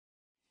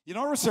You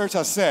know, research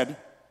has said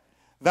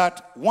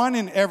that 1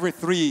 in every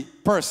 3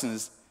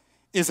 persons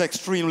is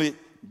extremely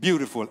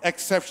beautiful,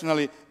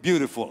 exceptionally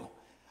beautiful.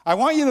 I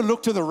want you to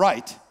look to the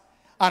right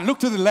and look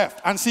to the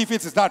left and see if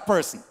it is that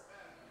person.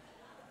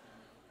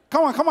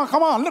 Come on, come on,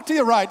 come on. Look to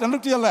your right and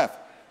look to your left.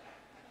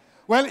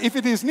 Well, if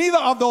it is neither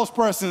of those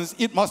persons,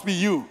 it must be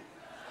you.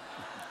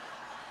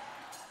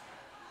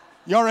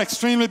 You're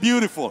extremely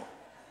beautiful.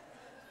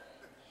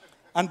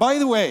 And by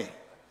the way,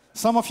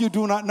 some of you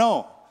do not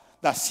know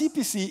that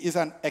CPC is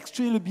an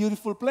extremely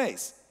beautiful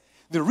place.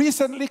 The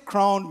recently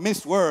crowned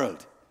Miss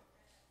World,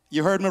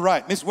 you heard me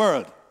right, Miss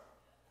World,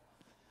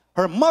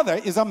 her mother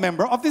is a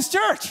member of this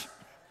church.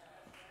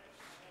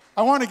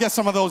 I want to get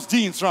some of those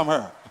genes from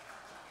her.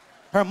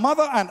 Her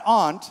mother and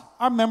aunt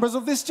are members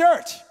of this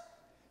church.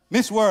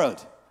 Miss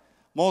World,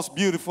 most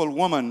beautiful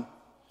woman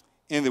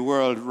in the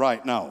world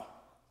right now.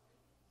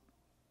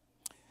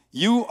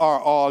 You are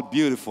all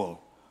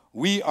beautiful.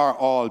 We are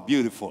all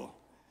beautiful.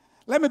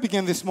 Let me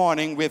begin this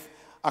morning with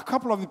a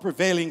couple of the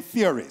prevailing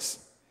theories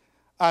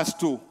as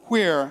to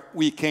where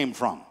we came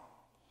from.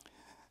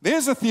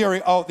 There's a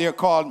theory out there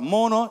called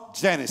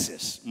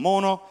monogenesis.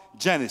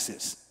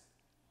 Monogenesis.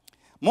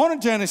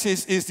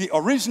 Monogenesis is the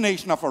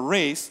origination of a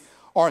race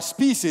or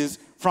species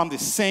from the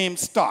same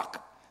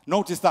stock.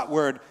 Notice that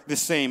word, the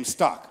same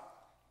stock.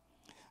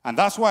 And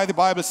that's why the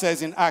Bible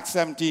says in Acts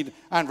 17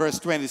 and verse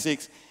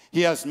 26,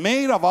 He has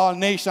made of all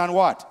nations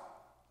what?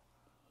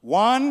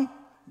 One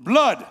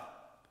blood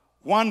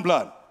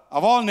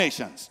of all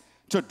nations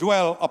to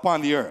dwell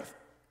upon the earth.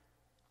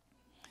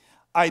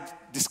 I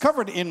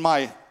discovered in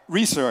my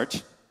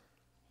research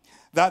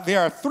that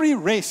there are 3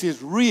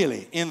 races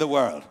really in the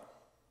world.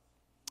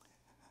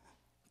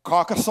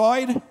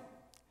 Caucasoid,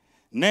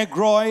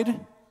 Negroid,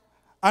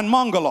 and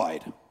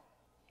Mongoloid.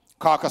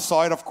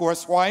 Caucasoid, of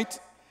course, white.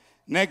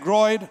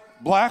 Negroid,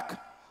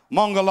 black.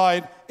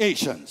 Mongoloid,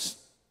 Asians.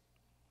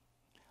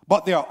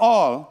 But they're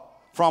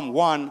all from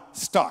one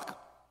stock.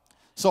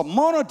 So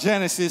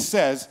monogenesis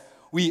says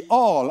we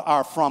all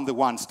are from the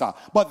one stock.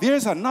 But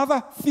there's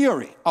another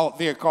theory out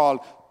there called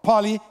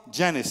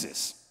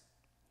polygenesis.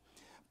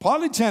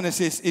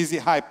 Polygenesis is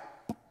the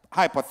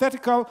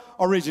hypothetical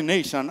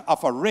origination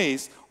of a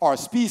race or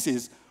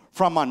species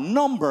from a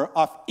number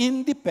of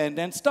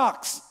independent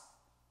stocks.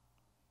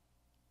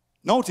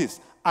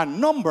 Notice, a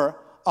number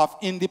of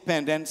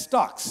independent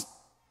stocks.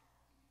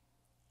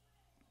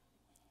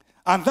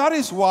 And that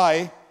is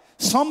why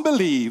some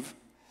believe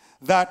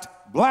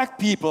that black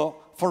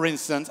people, for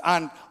instance,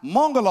 and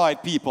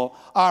Mongoloid people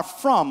are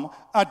from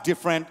a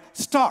different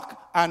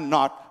stock and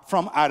not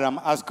from Adam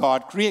as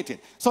God created.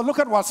 So look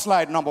at what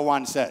slide number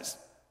 1 says.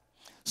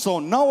 So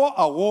Noah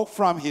awoke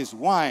from his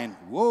wine.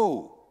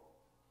 Whoa.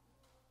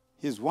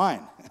 His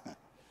wine.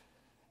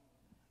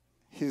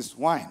 His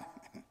wine.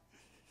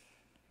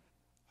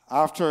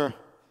 After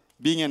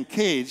being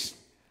encaged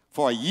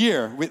for a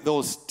year with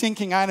those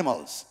stinking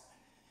animals,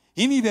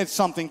 he needed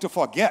something to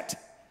forget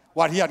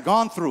what he had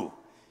gone through.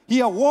 He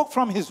awoke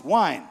from his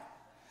wine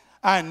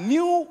and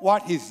knew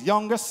what his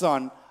younger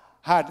son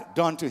had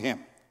done to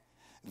him.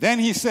 Then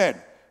he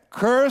said,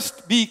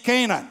 "Cursed be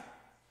Canaan,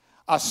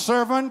 a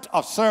servant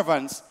of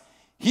servants.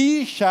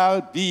 He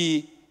shall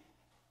be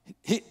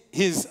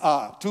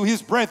to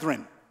his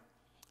brethren.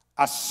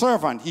 A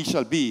servant he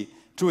shall be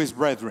to his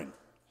brethren."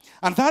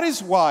 And that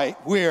is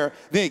where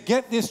they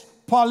get this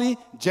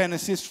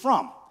polygenesis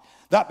from.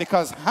 That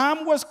because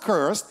Ham was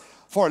cursed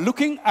for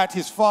looking at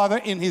his father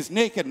in his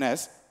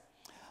nakedness,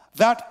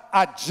 that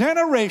a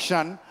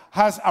generation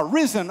has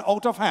arisen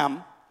out of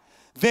Ham.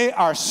 They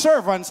are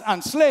servants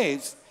and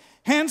slaves.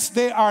 Hence,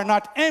 they are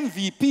not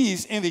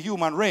MVPs in the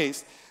human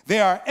race. They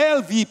are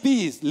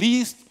LVPs,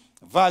 least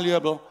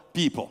valuable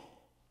people.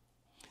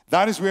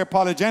 That is where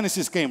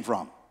polygenesis came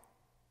from.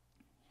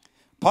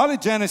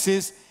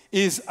 Polygenesis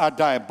is a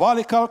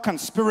diabolical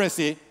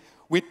conspiracy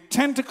with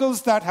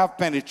tentacles that have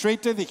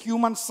penetrated the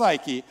human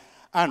psyche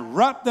and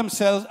wrapped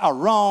themselves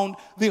around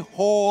the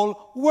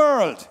whole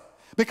world.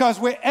 Because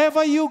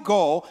wherever you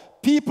go,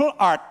 people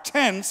are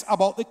tense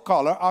about the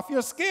color of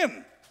your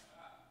skin.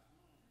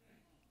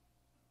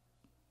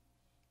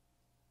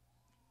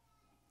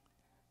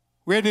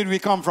 Where did we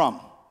come from?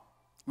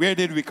 Where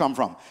did we come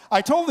from?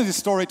 I told this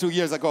story 2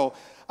 years ago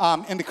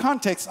in the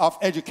context of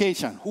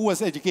education. Who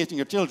was educating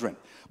your children?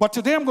 But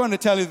today I'm going to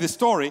tell you this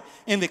story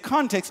in the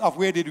context of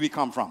where did we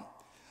come from.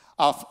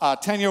 A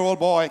 10-year-old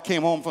boy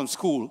came home from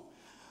school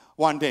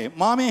one day.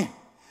 "Mommy,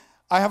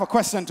 I have a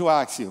question to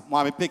ask you."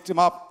 Mommy picked him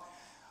up.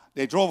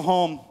 They drove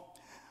home.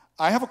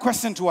 "I have a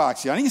question to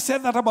ask you." And he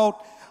said that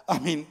about,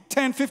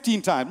 10,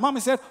 15 times.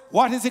 Mommy said,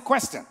 "What is the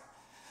question?"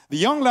 The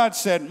young lad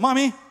said,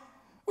 "Mommy,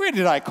 where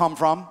did I come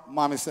from?"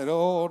 Mommy said,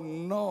 "Oh,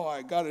 no,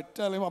 I got to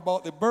tell him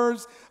about the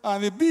birds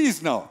and the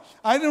bees now."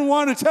 I didn't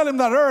want to tell him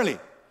that early.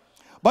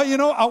 But,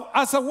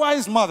 as a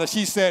wise mother,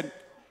 she said,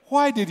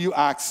 "Why did you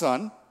ask,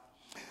 son?"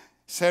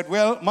 He said,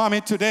 "Well,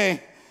 Mommy,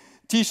 today,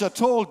 Tisha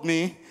told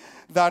me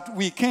that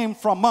we came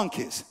from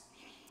monkeys.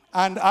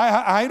 And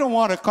I don't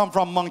want to come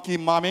from monkey,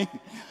 Mommy."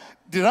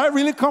 "Did I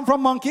really come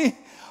from monkey?"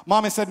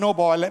 Mommy said, "No,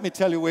 boy, let me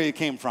tell you where you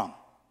came from.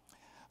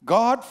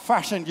 God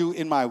fashioned you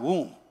in my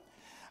womb.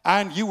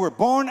 And you were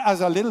born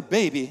as a little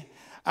baby,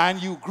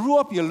 and you grew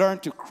up, you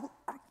learned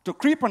to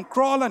creep and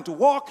crawl and to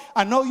walk,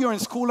 and now you're in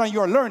school and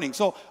you're learning.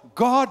 So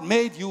God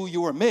made you,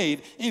 you were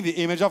made in the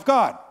image of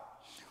God.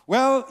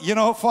 Well, you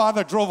know,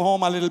 father drove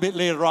home a little bit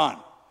later on,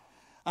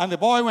 and the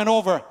boy went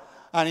over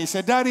and he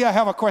said, Daddy, I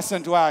have a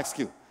question to ask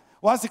you.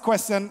 What's the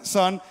question,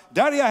 son?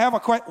 Daddy, I have a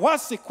question.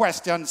 What's the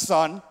question,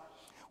 son?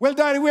 Well,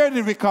 Daddy, where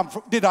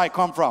did I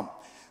come from?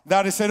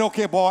 Daddy said,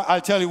 okay, boy,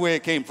 I'll tell you where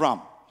it came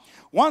from.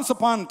 Once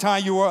upon a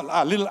time, you were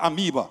a little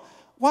amoeba.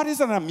 What is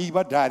an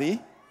amoeba, Daddy?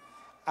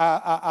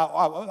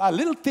 A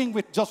little thing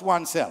with just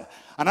one cell.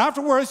 And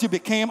afterwards, you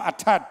became a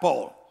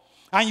tadpole.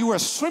 And you were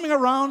swimming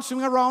around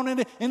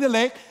in the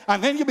lake.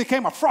 And then you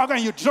became a frog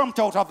and you jumped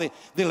out of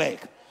the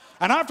lake.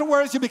 And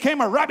afterwards, you became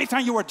a rabbit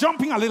and you were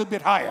jumping a little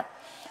bit higher.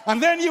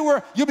 And then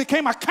you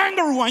became a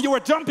kangaroo and you were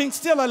jumping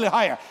still a little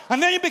higher.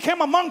 And then you became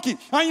a monkey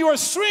and you were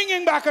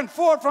swinging back and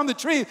forth from the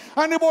tree.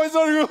 And the boy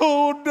said,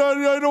 oh,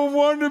 Daddy, I don't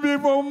want to be a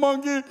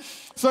monkey.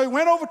 So he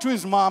went over to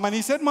his mom and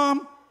he said,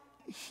 Mom,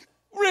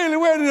 really,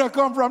 where did I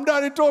come from?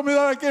 Daddy told me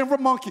that I came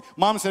from monkey.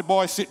 Mom said,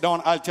 boy, sit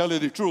down, I'll tell you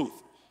the truth.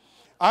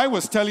 I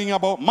was telling you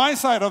about my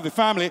side of the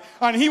family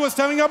and he was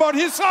telling you about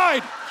his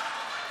side.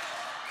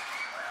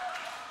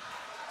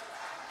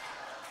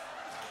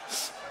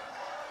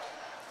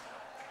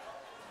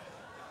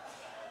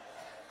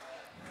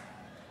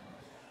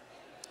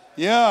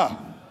 Yeah.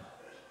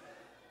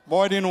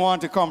 Boy didn't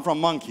want to come from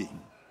monkey.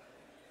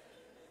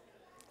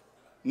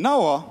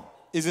 Noah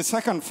is the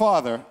second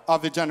father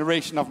of the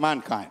generation of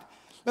mankind.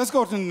 Let's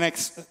go to the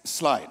next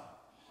slide.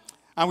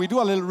 And we do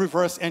a little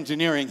reverse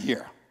engineering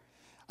here.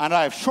 And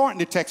I've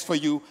shortened the text for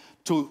you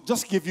to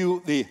just give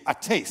you a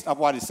taste of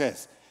what it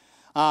says.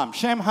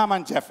 Shem, Ham,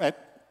 and Japheth,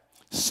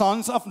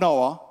 sons of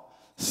Noah,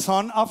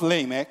 son of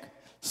Lamech,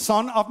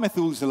 son of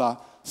Methuselah,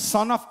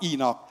 son of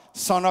Enoch,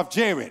 son of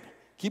Jared.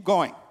 Keep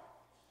going.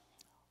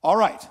 All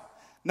right.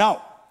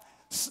 Now,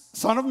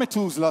 son of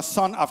Methuselah,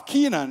 son of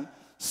Kenan,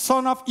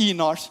 son of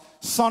Enosh,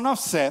 son of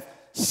Seth,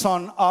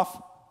 son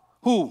of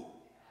who?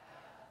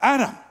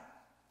 Adam.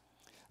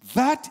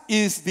 That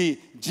is the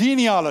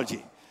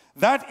genealogy.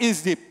 That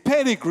is the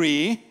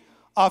pedigree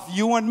of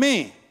you and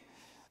me.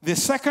 The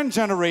second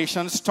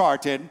generation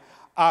started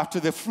after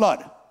the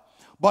flood.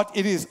 But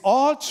it is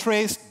all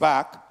traced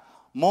back,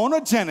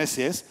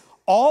 monogenesis,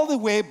 all the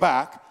way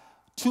back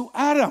to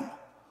Adam.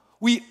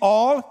 We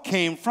all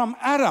came from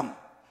Adam.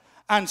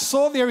 And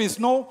so there is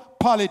no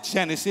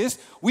polygenesis.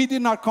 We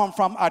did not come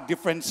from a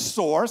different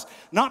source,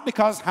 not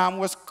because Ham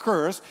was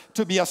cursed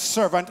to be a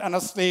servant and a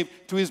slave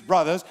to his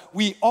brothers.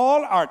 We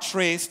all are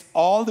traced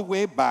all the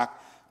way back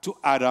to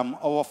Adam,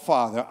 our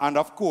father, and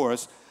of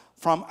course,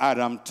 from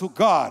Adam to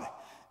God.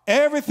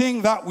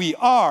 Everything that we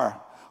are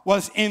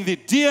was in the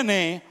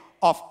DNA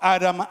of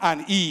Adam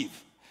and Eve.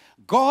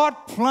 God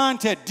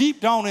planted deep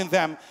down in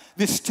them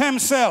the stem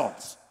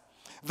cells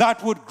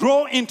that would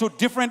grow into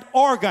different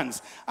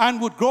organs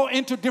and would grow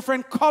into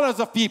different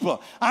colors of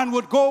people and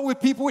would go with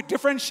people with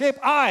different shaped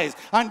eyes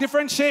and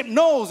different shaped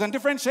nose and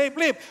different shaped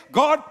lip.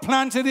 God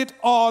planted it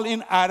all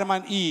in Adam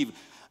and Eve.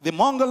 The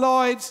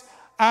mongoloids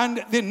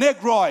and the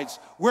negroids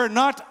were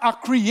not a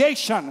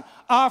creation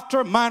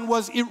after man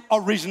was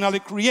originally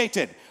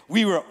created.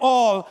 We were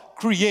all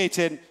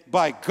created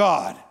by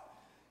God,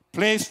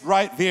 placed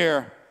right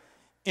there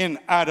in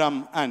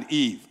Adam and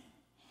Eve.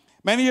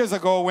 Many years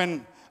ago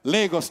when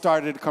Lego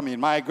started coming,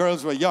 my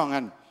girls were young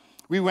and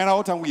we went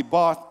out and we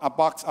bought a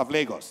box of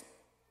Legos.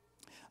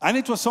 And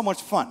it was so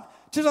much fun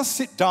to just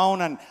sit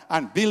down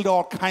and build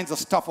all kinds of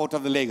stuff out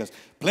of the Legos.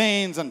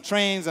 Planes and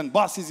trains and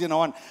buses, you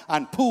know,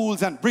 and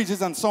pools and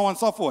bridges and so on and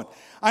so forth.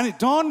 And it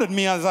dawned on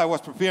me as I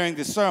was preparing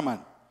this sermon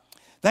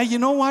that, you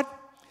know what?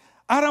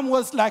 Adam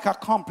was like a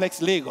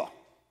complex Lego.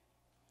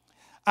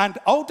 And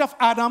out of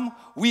Adam,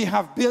 we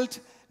have built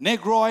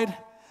Negroid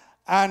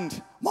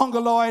and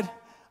Mongoloid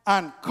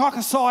and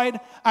Caucasoid,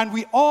 and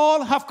we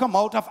all have come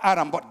out of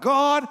Adam. But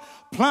God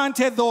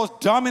planted those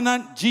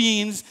dominant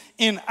genes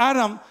in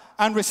Adam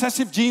and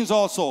recessive genes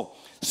also,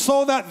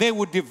 so that they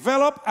would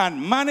develop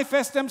and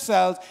manifest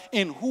themselves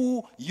in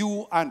who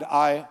you and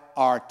I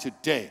are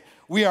today.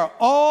 We are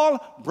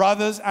all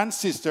brothers and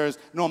sisters,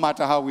 no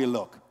matter how we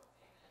look.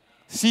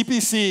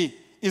 CPC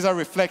is a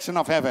reflection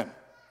of heaven,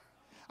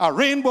 a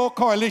rainbow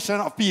coalition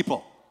of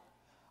people,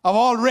 of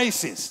all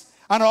races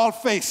and all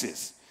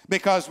faces,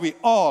 because we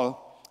all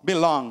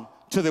belong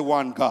to the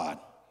one God.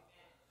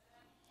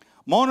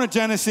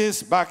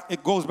 Monogenesis,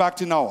 it goes back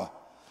to Noah.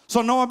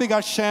 So Noah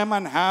begot Shem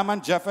and Ham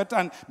and Japheth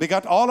and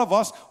begot all of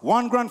us,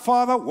 one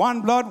grandfather,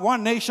 one blood,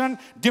 one nation,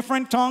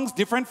 different tongues,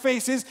 different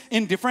faces,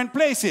 in different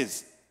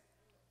places.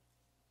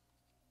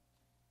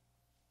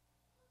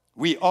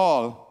 We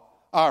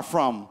all are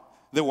from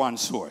the one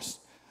source,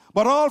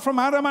 but all from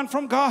Adam and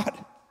from God.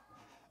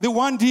 The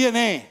one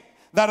DNA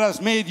that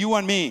has made you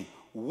and me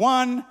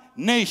one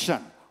nation,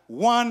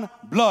 one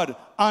blood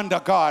under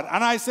God.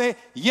 And I say,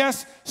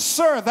 yes,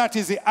 sir, that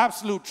is the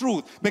absolute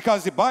truth,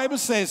 because the Bible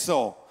says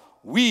so.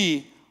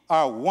 We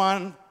are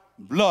one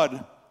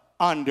blood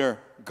under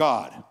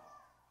God.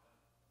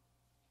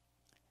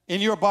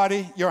 In your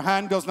body, your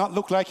hand does not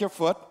look like your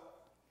foot.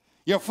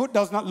 Your foot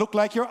does not look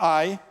like your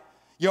eye.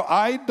 Your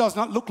eye does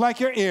not look like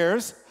your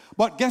ears.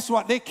 But guess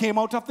what? They came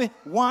out of the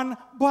one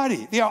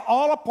body. They are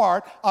all a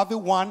part of the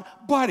one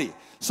body.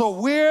 So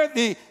where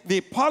the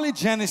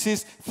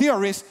polygenesis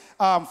theorists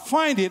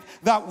find it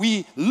that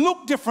we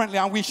look differently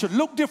and we should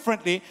look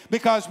differently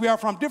because we are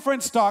from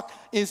different stock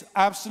is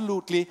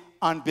absolutely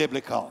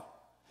unbiblical.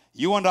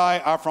 You and I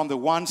are from the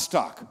one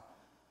stock,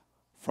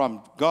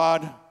 from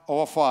God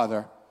our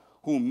Father,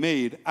 who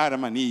made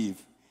Adam and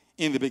Eve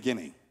in the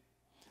beginning.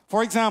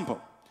 For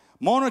example,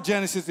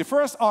 monogenesis, the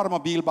first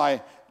automobile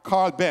by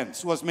Carl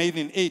Benz, was made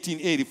in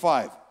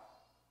 1885.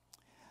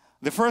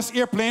 The first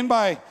airplane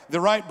by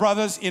the Wright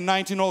brothers in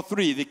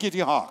 1903, the Kitty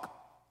Hawk.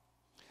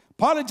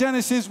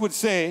 Polygenesis would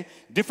say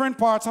different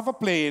parts of a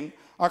plane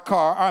or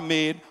car are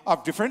made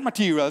of different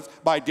materials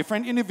by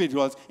different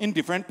individuals in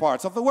different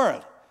parts of the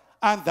world.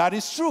 And that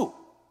is true.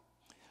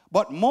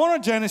 But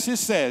monogenesis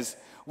says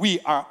we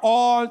are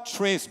all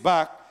traced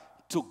back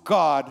to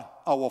God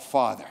our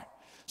Father.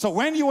 So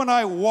when you and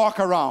I walk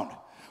around,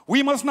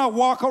 we must not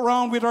walk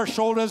around with our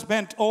shoulders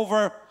bent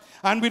over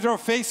and with our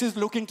faces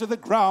looking to the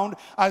ground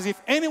as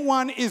if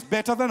anyone is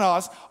better than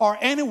us or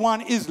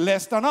anyone is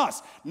less than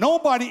us.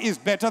 Nobody is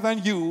better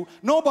than you.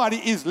 Nobody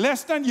is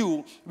less than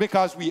you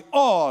because we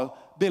all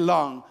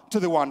belong to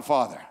the one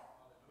Father.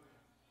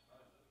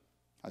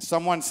 As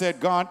someone said,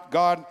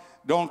 God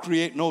don't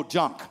create no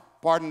junk.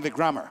 Pardon the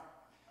grammar.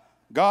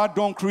 God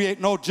don't create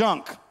no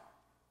junk.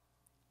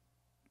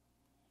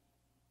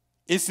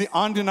 It's the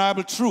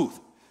undeniable truth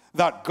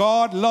that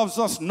God loves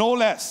us no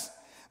less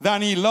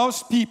than he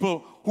loves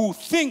people who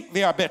think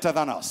they are better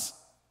than us.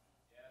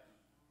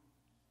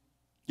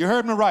 You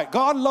heard me right.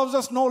 God loves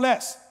us no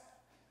less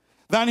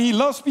than he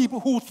loves people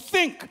who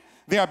think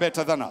they are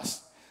better than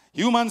us.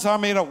 Humans are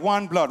made of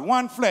one blood,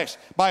 one flesh,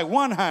 by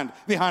one hand,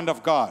 the hand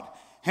of God.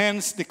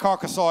 Hence the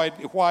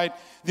Caucasoid, the white.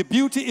 The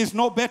beauty is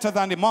no better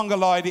than the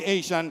Mongoloid, the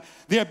Asian.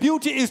 Their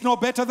beauty is no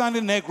better than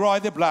the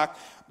Negroid, the black.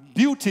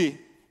 Beauty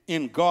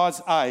in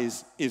God's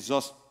eyes is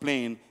just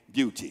plain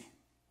beauty.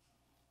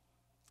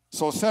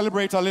 So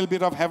celebrate a little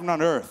bit of heaven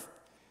on earth.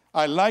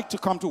 I like to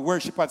come to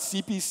worship at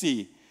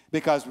CPC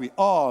because we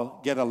all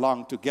get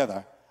along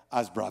together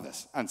as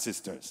brothers and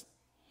sisters.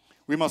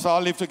 We must all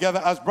live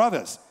together as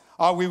brothers,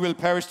 or we will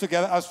perish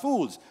together as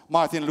fools.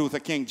 Martin Luther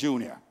King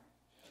Jr.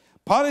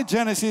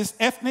 Polygenesis,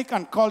 ethnic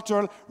and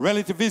cultural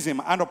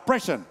relativism and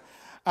oppression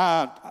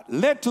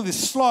led to the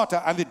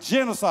slaughter and the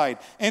genocide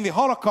and the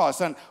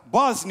Holocaust and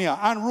Bosnia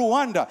and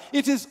Rwanda.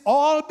 It is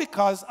all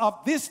because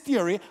of this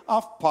theory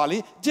of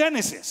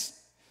polygenesis.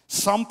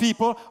 Some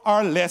people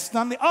are less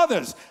than the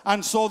others,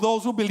 and so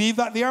those who believe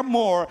that they are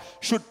more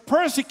should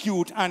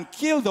persecute and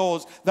kill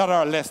those that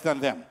are less than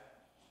them.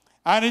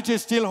 And it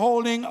is still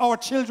holding our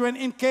children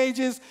in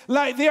cages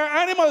like they are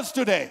animals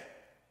today.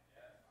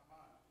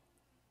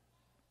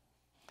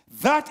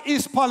 That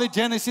is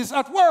polygenesis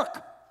at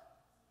work.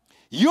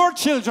 Your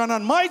children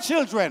and my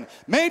children,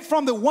 made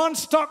from the one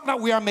stock that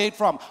we are made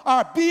from,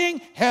 are being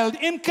held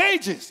in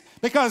cages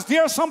because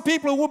there are some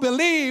people who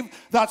believe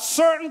that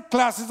certain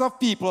classes of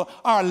people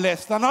are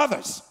less than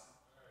others.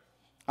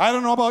 I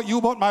don't know about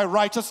you, but my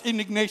righteous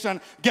indignation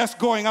gets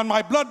going and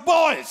my blood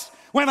boils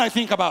when I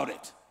think about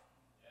it.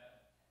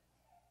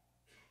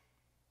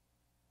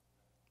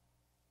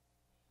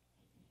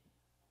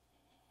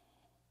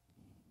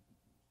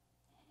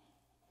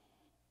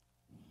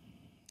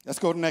 Let's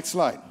go to the next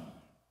slide.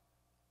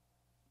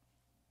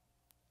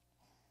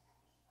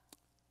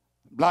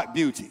 Black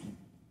beauty.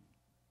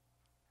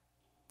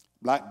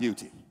 Black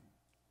beauty.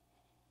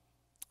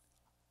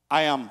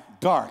 I am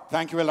dark.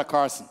 Thank you, Ella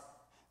Carson.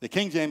 The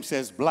King James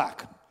says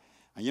black.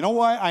 And you know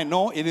why I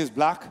know it is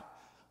black?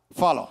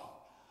 Follow.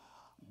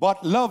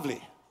 But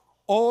lovely,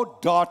 O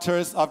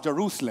daughters of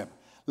Jerusalem,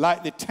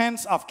 like the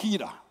tents of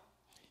Kedar.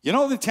 You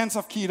know the tents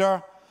of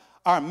Kedar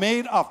are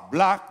made of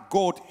black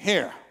goat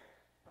hair.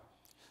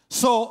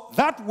 So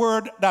that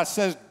word that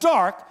says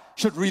dark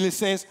should really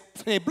say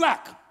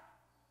black.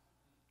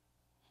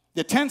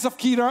 The tents of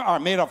Kedar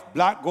are made of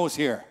black goat's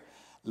hair,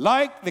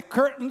 like the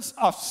curtains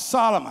of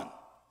Solomon.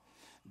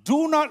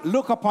 Do not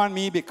look upon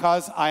me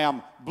because I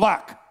am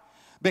black,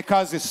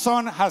 because the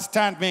sun has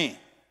tanned me.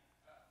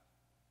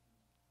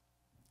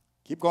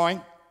 Keep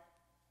going.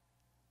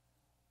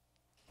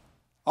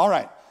 All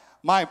right.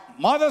 My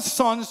mother's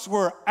sons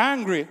were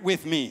angry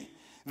with me.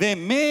 They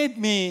made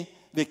me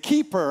the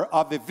keeper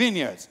of the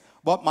vineyards,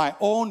 but my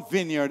own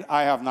vineyard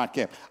I have not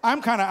kept.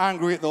 I'm kind of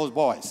angry with those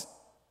boys.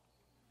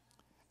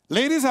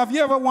 Ladies, have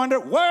you ever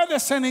wondered why are they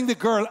sending the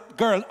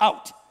girl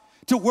out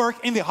to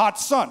work in the hot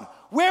sun?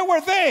 Where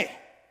were they?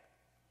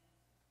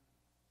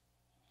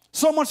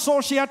 So much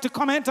so she had to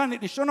comment on it.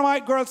 The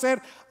Shunammite girl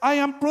said, I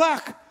am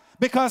black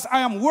because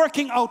I am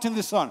working out in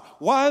the sun.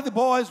 While the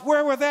boys,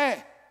 where were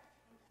they?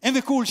 In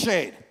the cool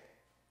shade.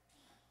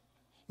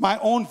 My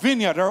own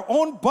vineyard, her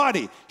own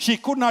body, she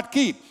could not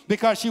keep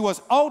because she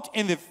was out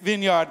in the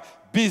vineyard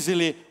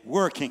busily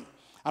working.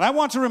 And I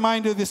want to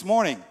remind you this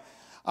morning,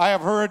 I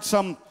have heard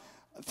some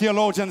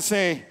theologians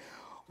say,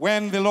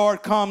 when the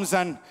Lord comes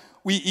and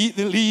we eat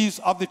the leaves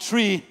of the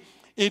tree,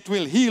 it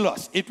will heal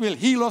us. It will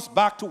heal us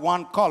back to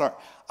one color.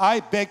 I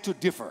beg to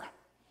differ.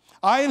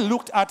 I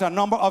looked at a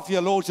number of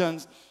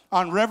theologians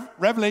on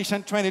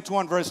Revelation 22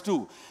 and verse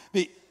 2.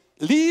 The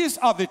leaves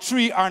of the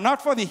tree are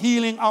not for the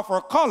healing of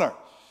our color.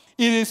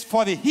 It is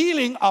for the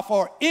healing of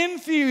our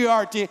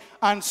inferiority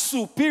and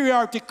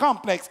superiority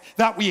complex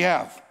that we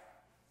have.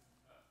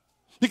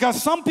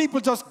 Because some people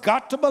just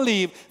got to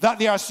believe that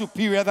they are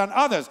superior than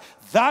others.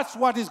 That's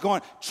what is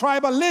going on.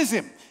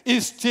 Tribalism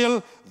is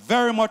still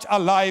very much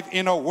alive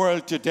in our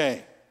world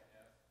today.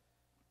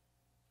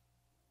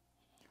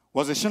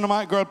 Was a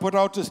Shunammite girl put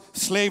out to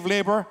slave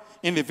labor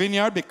in the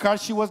vineyard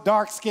because she was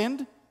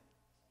dark-skinned?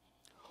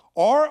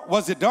 Or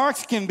was it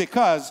dark-skinned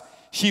because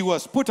she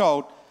was put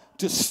out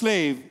to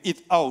slave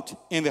it out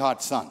in the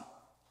hot sun?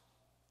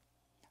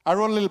 I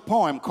wrote a little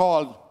poem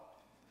called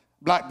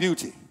Black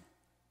Beauty.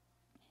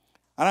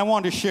 And I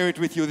want to share it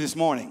with you this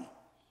morning.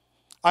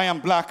 I am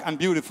black and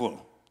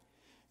beautiful,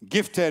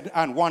 gifted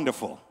and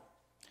wonderful.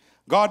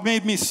 God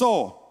made me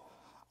so.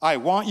 I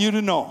want you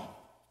to know.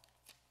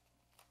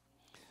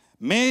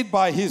 Made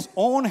by his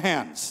own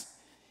hands,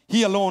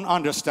 he alone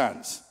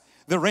understands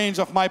the range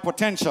of my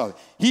potential.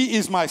 He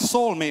is my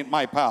soulmate,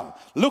 my pal.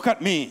 Look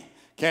at me.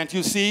 Can't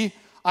you see?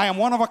 I am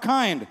one of a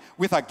kind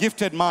with a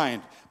gifted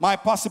mind. My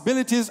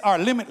possibilities are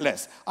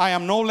limitless. I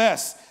am no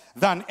less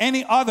than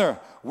any other,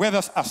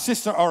 whether a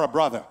sister or a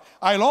brother.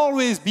 I'll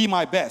always be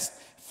my best.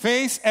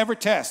 Face every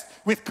test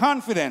with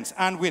confidence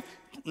and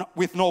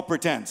with no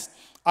pretense.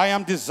 I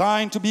am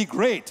designed to be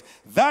great.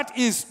 That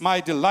is my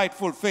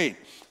delightful fate.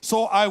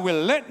 So I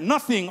will let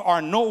nothing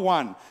or no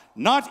one,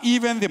 not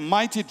even the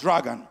mighty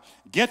dragon,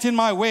 get in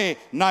my way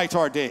night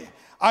or day.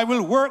 I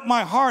will work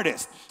my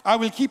hardest. I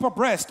will keep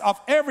abreast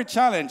of every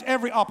challenge,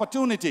 every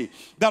opportunity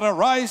that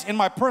arises in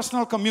my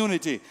personal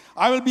community.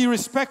 I will be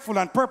respectful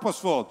and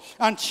purposeful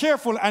and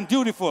cheerful and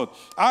dutiful.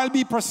 I'll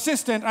be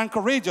persistent and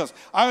courageous.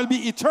 I will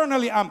be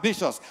eternally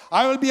ambitious.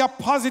 I will be a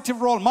positive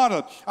role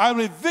model. I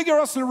will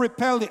vigorously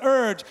repel the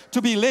urge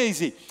to be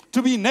lazy,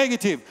 to be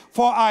negative,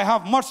 for I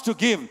have much to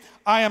give.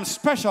 I am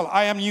special.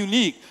 I am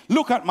unique.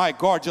 Look at my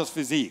gorgeous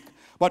physique.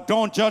 But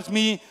don't judge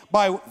me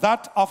by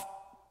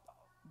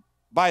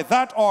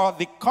that or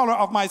the color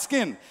of my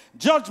skin.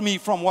 Judge me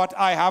from what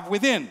I have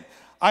within.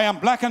 I am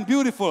black and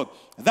beautiful.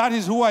 That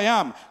is who I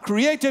am.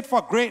 Created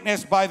for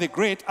greatness by the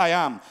great I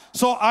am.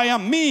 So I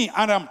am me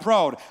and I'm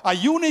proud. A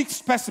unique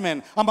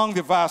specimen among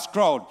the vast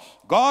crowd.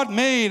 God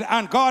made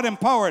and God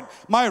empowered.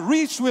 My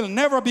reach will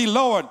never be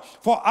lowered,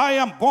 for I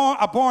am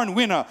a born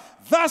winner.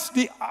 That's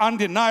the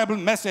undeniable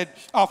message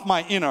of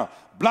my inner.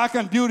 Black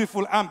and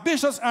beautiful,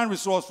 ambitious and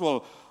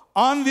resourceful.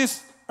 On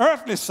this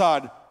earthly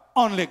sod,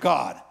 only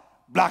God.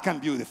 Black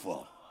and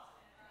beautiful.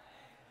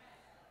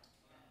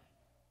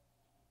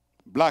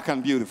 Black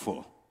and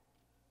beautiful.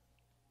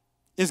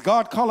 Is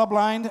God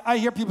colorblind? I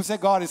hear people say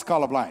God is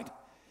colorblind.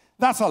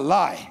 That's a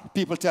lie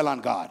people tell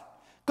on God.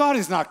 God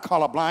is not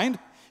colorblind.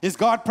 Is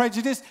God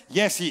prejudiced?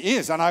 Yes, he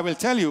is. And I will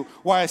tell you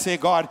why I say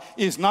God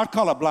is not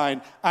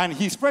colorblind and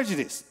he's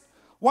prejudiced.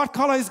 What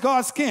color is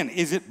God's skin?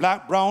 Is it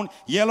black, brown,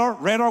 yellow,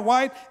 red, or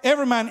white?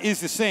 Every man is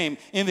the same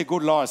in the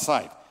good Lord's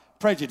sight.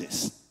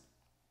 Prejudice.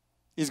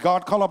 Is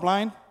God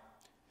colorblind?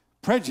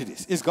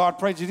 Prejudice. Is God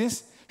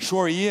prejudiced?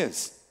 Sure he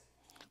is.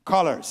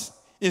 Colors.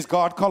 Is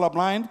God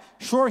colorblind?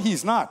 Sure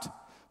he's not.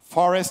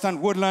 Forest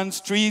and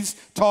woodlands, trees,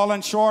 tall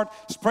and short,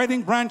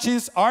 spreading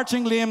branches,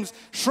 arching limbs,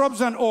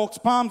 shrubs and oaks,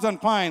 palms and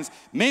pines,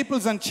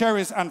 maples and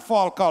cherries and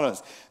fall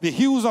colors. The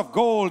hues of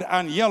gold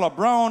and yellow,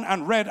 brown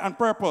and red and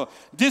purple.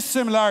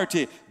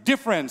 Dissimilarity,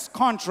 difference,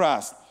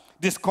 contrast,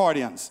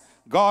 discordance.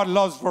 God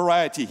loves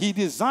variety. He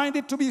designed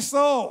it to be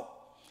so.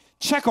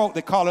 Check out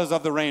the colors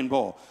of the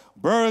rainbow.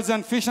 Birds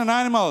and fish and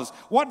animals.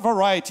 What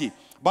variety?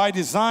 By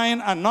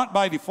design and not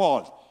by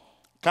default.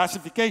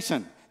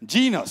 Classification.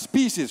 Genus,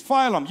 species,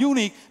 phylum,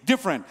 unique,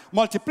 different,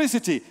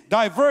 multiplicity,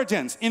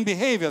 divergence in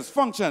behaviors,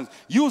 functions,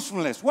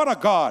 usefulness. What a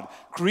God,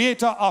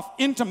 creator of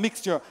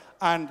intermixture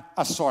and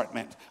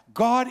assortment.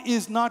 God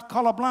is not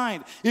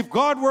colorblind. If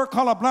God were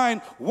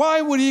colorblind,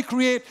 why would he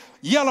create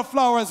yellow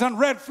flowers and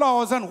red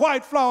flowers and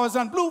white flowers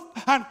and blue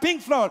and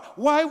pink flowers?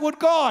 Why would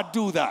God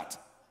do that?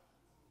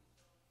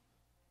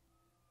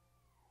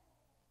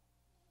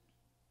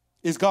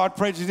 Is God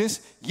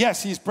prejudiced?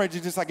 Yes, he's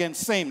prejudiced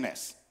against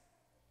sameness.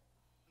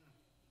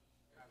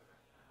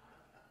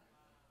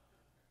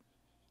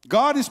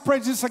 God is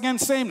prejudiced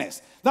against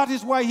sameness. That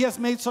is why he has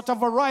made such a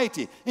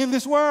variety in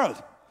this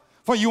world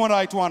for you and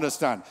I to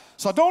understand.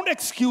 So don't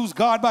excuse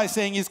God by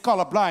saying he's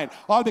colorblind,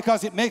 all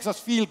because it makes us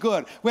feel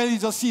good. Well, he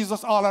just sees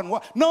us all in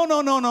one.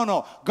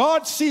 No.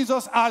 God sees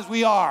us as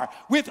we are.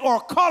 With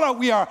our color,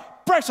 we are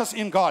precious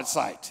in God's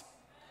sight.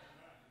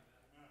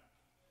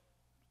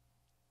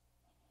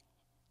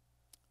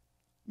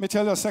 Let me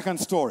tell you a second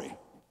story.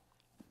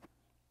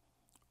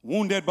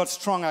 Wounded but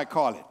strong, I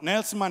call it.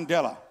 Nelson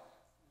Mandela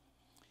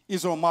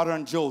is our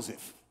modern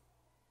Joseph.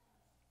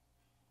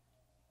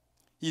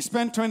 He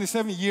spent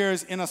 27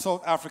 years in a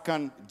South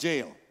African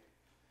jail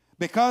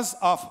because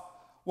of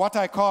what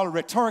I call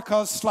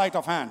rhetorical sleight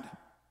of hand,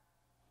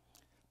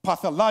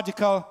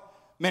 pathological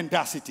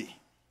mendacity.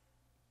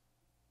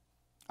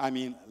 I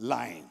mean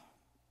lying.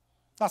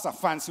 That's a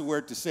fancy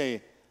word to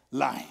say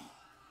lying.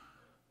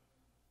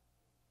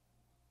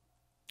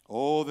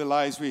 Oh, the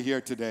lies we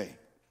hear today.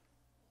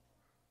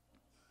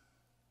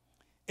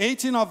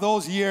 18 of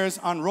those years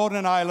on Rhode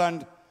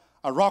Island,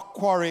 a rock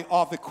quarry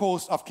off the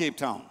coast of Cape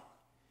Town.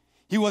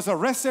 He was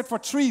arrested for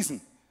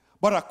treason,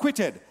 but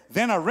acquitted,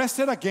 then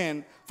arrested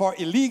again for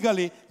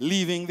illegally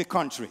leaving the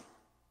country.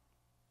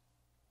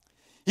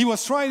 He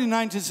was tried in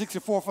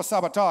 1964 for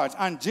sabotage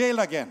and jailed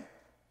again.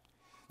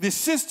 The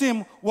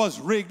system was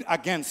rigged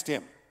against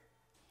him.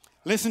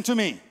 Listen to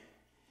me.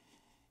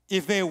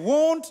 If they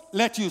won't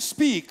let you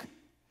speak,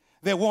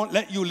 they won't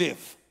let you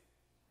live.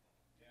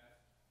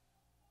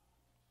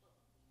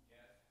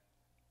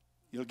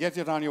 You'll get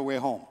it on your way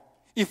home.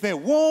 If they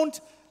won't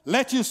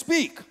let you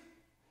speak,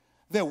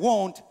 they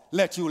won't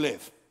let you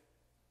live.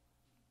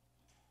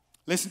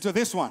 Listen to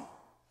this one.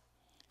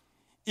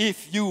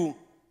 If you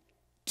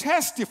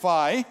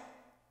testify,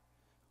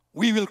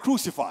 we will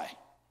crucify.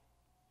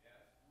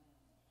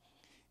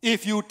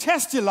 If you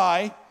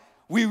testify,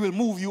 we will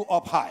move you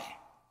up high.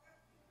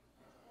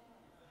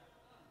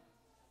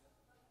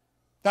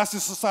 That's the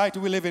society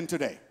we live in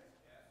today.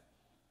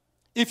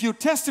 If you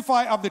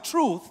testify of the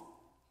truth,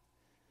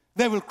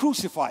 they will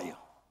crucify you.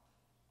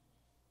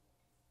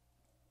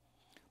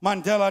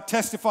 Mandela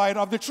testified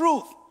of the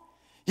truth.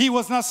 He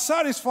was not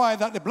satisfied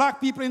that the black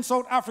people in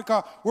South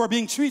Africa were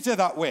being treated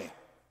that way.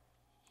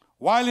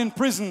 While in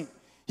prison,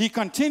 he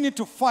continued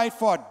to fight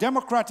for a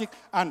democratic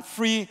and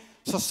free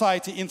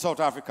society in South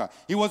Africa.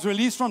 He was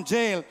released from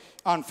jail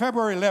on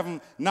February 11,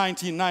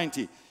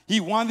 1990. He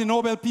won the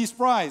Nobel Peace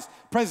Prize,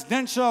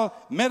 Presidential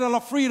Medal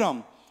of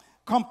Freedom,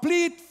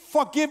 complete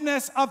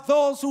forgiveness of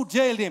those who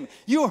jailed him.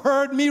 You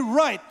heard me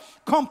right.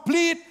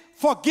 Complete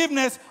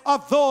forgiveness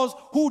of those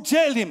who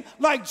jailed him,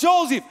 like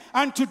Joseph.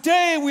 And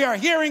today we are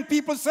hearing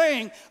people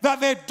saying that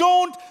they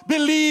don't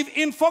believe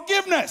in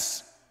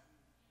forgiveness.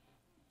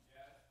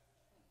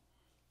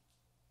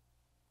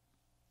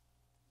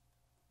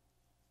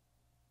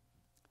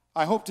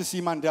 I hope to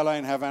see Mandela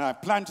in heaven. I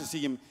plan to see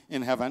him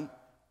in heaven.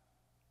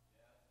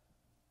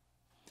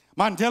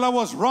 Mandela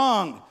was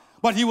wrong,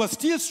 but he was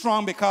still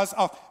strong because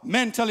of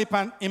mental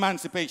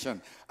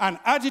emancipation, an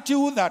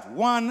attitude that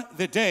won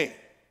the day.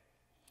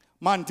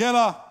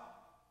 Mandela,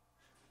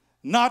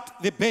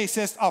 not the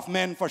basest of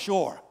men for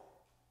sure.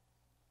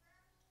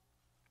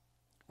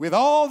 With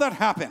all that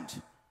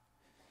happened,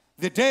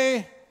 the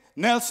day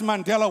Nelson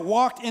Mandela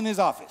walked in his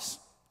office,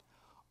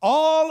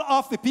 all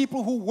of the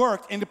people who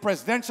worked in the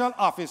presidential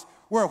office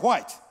were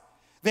white.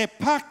 They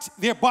packed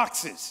their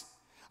boxes,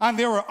 and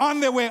they were on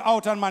their way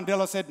out, and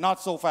Mandela said,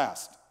 "Not so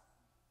fast.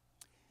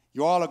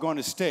 You all are going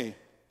to stay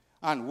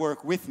and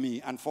work with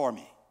me and for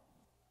me."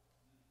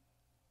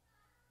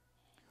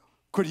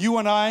 Could you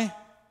and I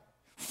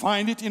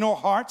find it in our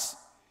hearts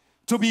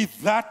to be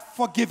that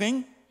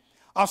forgiving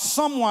of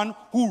someone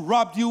who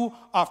robbed you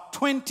of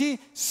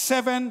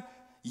 27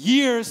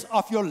 years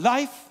of your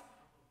life?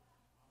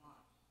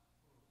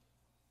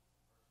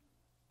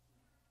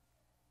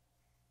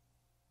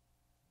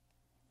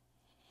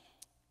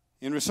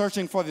 In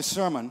researching for this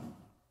sermon,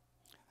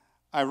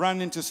 I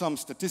ran into some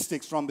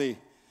statistics from the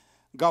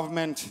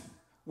government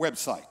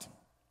website.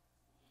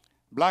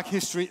 Black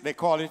history, they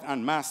call it,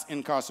 and mass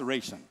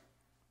incarceration.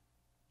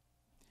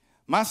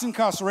 Mass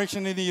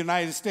incarceration in the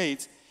United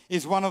States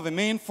is one of the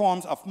main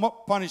forms of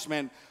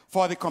punishment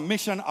for the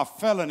commission of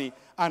felony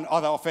and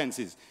other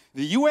offenses.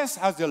 The U.S.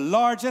 has the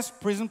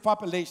largest prison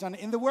population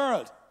in the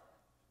world.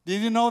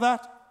 Did you know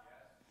that?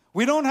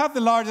 We don't have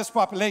the largest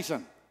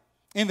population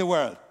in the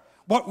world,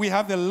 but we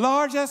have the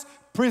largest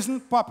prison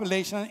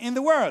population in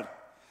the world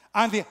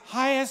and the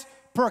highest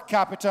per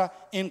capita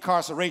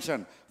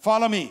incarceration.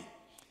 Follow me.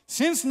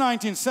 Since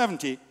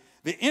 1970,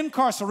 the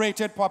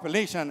incarcerated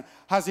population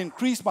has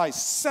increased by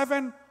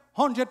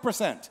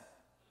 700%.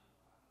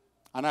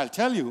 And I'll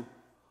tell you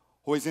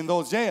who is in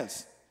those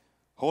jails.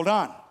 Hold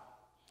on.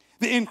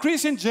 The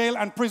increase in jail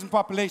and prison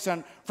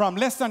population from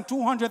less than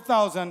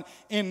 200,000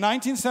 in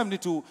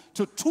 1972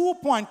 to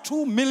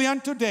 2.2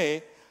 million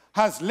today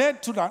has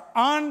led to the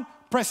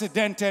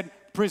unprecedented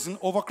prison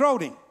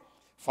overcrowding.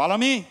 Follow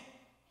me.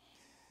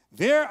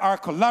 There are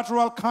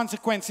collateral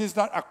consequences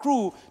that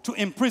accrue to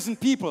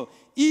imprisoned people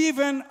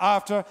even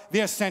after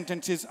their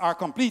sentences are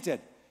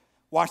completed.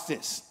 Watch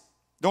this.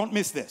 Don't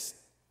miss this.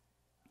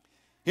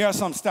 Here are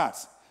some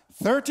stats.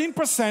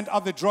 13%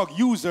 of the drug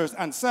users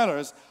and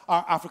sellers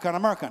are African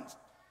Americans.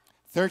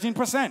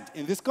 13%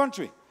 in this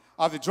country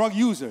of the drug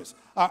users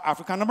are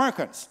African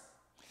Americans.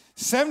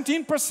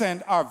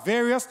 17% are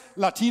various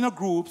Latino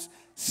groups.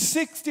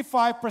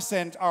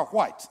 65% are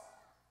white.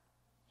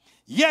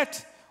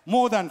 Yet,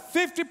 more than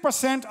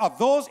 50% of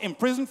those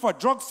imprisoned for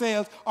drug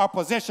sales or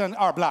possession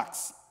are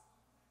blacks.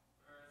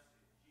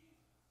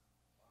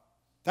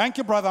 Thank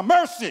you, brother.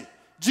 Mercy,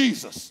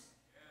 Jesus.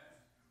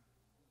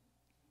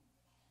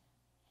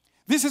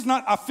 This is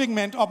not a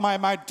figment of my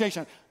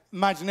imagination.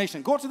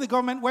 imagination. Go to the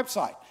government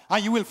website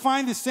and you will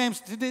find the same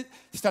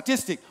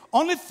statistic.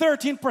 Only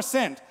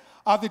 13%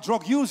 of the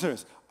drug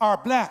users are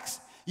blacks.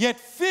 Yet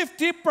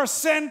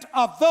 50%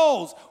 of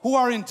those who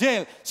are in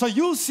jail. So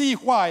you see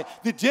why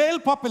the jail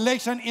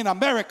population in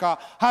America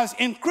has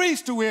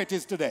increased to where it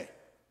is today.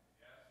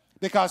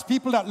 Because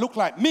people that look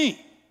like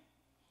me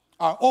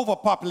are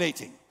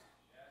overpopulating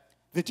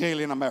the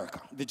jails in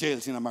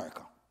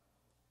America.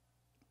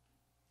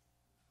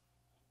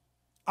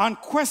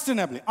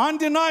 Unquestionably,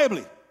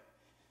 undeniably,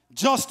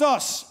 just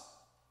us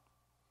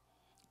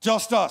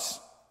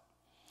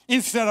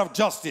instead of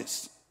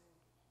justice.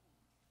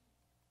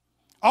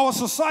 Our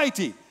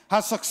society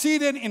has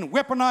succeeded in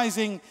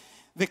weaponizing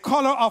the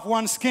color of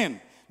one's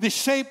skin, the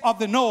shape of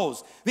the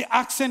nose, the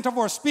accent of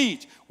our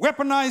speech,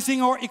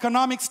 weaponizing our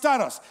economic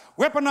status,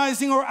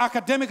 weaponizing our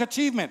academic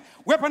achievement,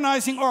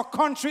 weaponizing our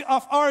country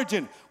of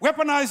origin,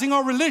 weaponizing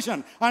our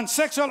religion and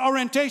sexual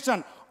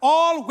orientation,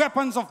 all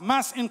weapons of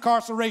mass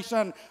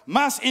incarceration,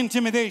 mass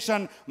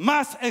intimidation,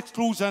 mass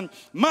exclusion,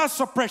 mass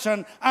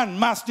suppression, and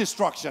mass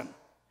destruction.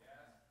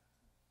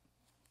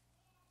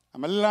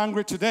 I'm a little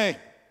angry today.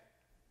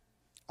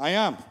 I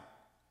am.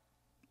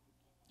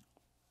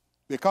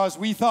 Because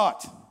we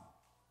thought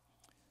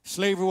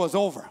slavery was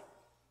over.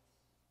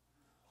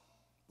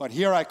 But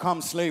here I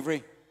come,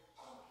 slavery.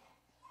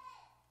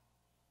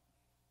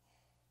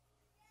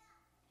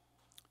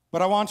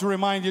 But I want to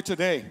remind you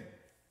today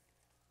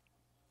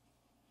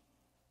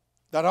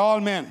that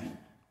all men,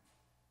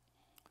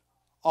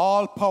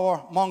 all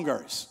power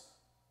mongers,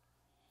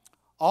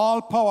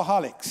 all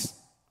powerholics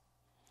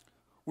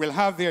will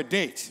have their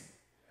date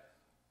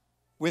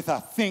with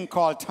a thing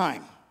called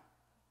time.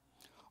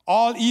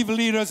 All evil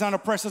leaders and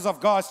oppressors of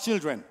God's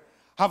children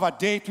have a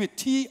date with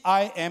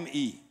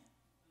T-I-M-E.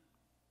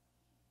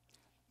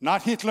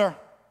 Not Hitler,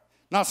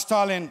 not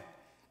Stalin,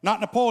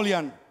 not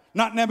Napoleon,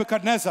 not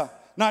Nebuchadnezzar,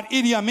 not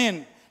Idi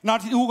Amin,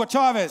 not Hugo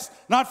Chavez,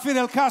 not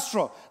Fidel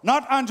Castro,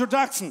 not Andrew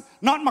Jackson,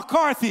 not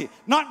McCarthy,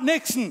 not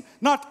Nixon,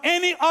 not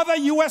any other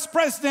U.S.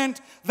 president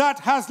that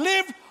has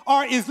lived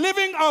or is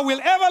living or will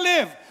ever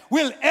live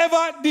will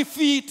ever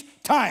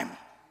defeat time.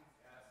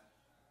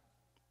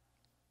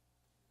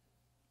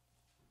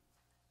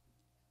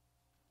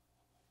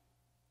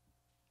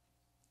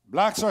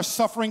 Blacks are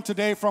suffering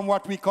today from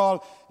what we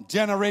call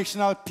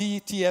generational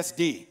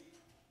PTSD.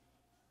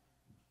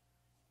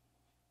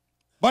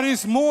 But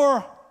it's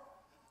more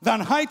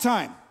than high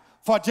time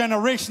for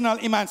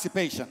generational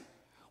emancipation.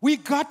 We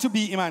got to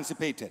be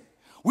emancipated.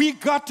 We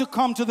got to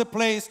come to the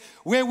place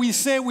where we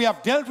say we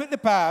have dealt with the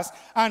past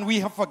and we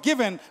have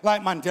forgiven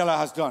like Mandela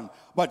has done.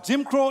 But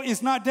Jim Crow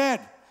is not dead.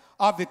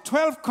 Of the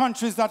 12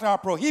 countries that are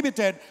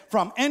prohibited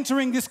from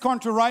entering this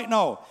country right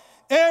now,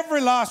 every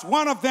last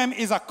one of them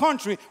is a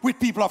country with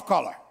people of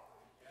color.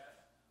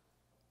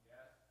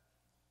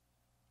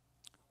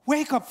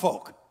 Wake up,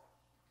 folk.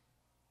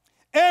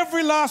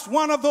 Every last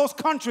one of those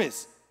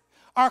countries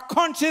are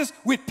countries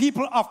with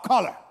people of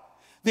color.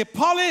 The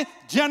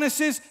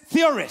polygenesis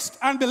theorists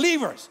and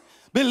believers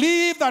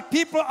believe that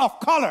people of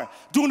color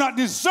do not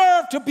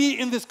deserve to be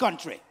in this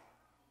country.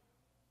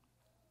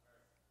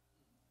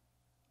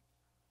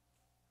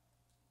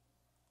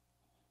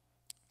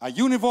 A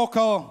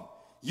univocal,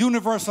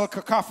 universal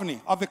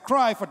cacophony of the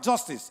cry for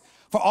justice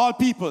for all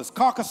peoples,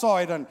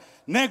 Caucasoid and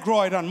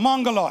Negroid and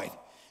Mongoloid,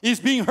 is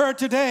being heard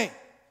today.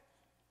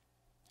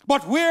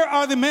 But where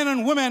are the men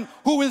and women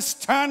who will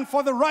stand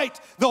for the right,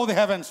 though the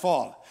heavens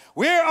fall?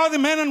 Where are the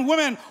men and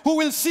women who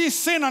will see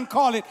sin and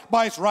call it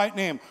by its right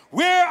name?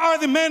 Where are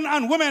the men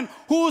and women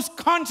whose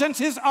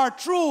consciences are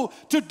true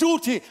to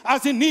duty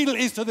as the needle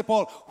is to the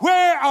pole?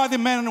 Where are the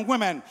men and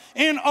women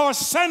in our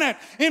Senate,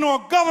 in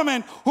our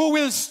government, who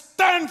will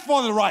stand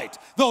for the right,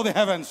 though the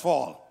heavens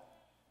fall?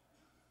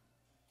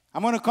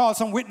 I'm going to call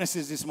some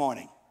witnesses this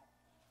morning.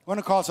 I'm going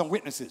to call some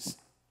witnesses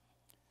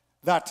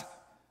that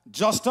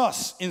just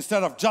us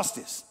instead of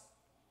justice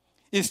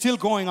is still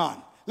going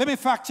on. Let me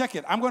fact check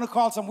it. I'm going to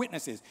call some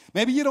witnesses.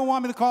 Maybe you don't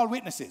want me to call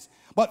witnesses,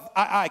 but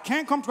I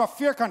can't come to a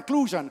fair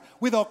conclusion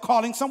without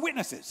calling some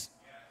witnesses.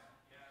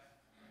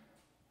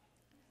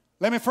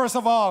 Let me first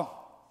of all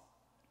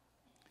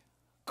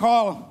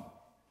call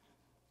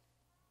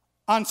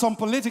on some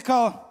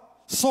political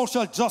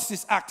social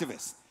justice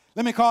activists.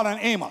 Let me call on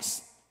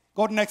Amos.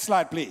 Go to the next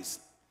slide, please.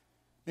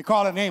 Let me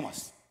call on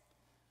Amos.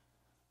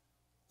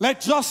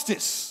 Let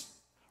justice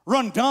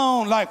run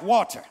down like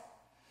water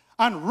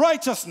and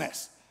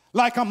righteousness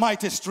like a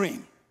mighty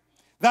stream.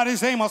 That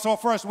is Amos, our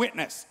first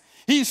witness.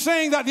 He's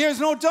saying that there is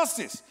no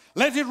justice.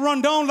 Let it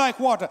run down like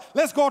water.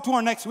 Let's go to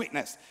our next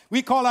witness.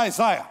 We call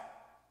Isaiah.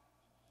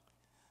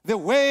 The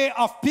way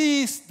of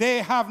peace they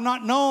have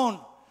not known,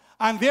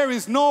 and there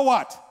is no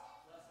what?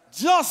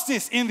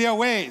 Justice in their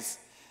ways.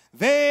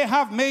 They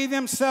have made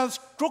themselves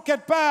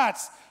crooked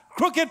paths.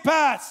 Crooked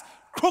paths.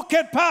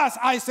 Crooked paths.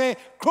 I say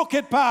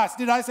crooked paths.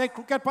 Did I say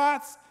crooked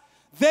paths?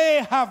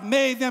 They have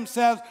made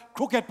themselves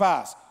crooked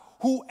paths.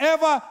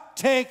 Whoever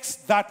takes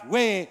that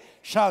way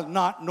shall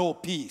not know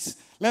peace.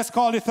 Let's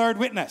call the third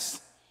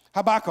witness,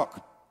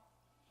 Habakkuk.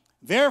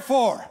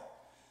 Therefore,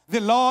 the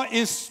law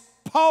is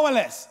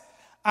powerless,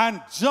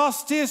 and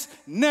justice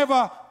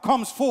never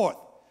comes forth.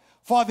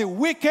 For the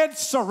wicked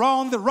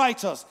surround the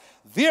righteous.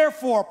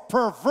 Therefore,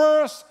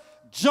 perverse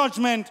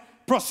judgment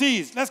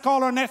proceeds. Let's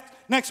call our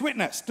next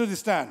witness to the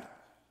stand.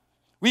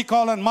 We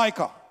call on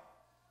Micah.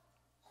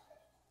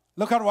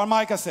 Look at what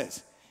Micah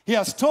says. He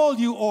has told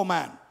you, O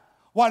man,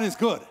 what is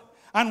good.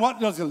 And what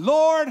does the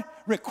Lord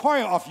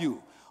require of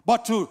you?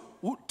 But to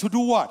do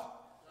what?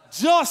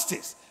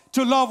 Justice.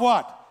 To love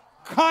what?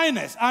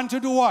 Kindness. And to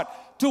do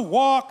what? To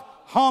walk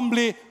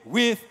humbly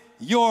with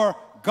your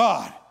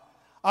God.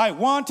 I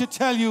want to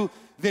tell you,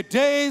 the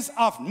days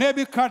of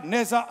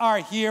Nebuchadnezzar are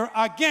here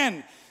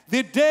again.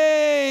 The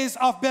days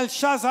of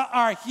Belshazzar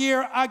are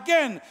here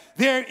again.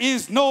 There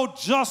is no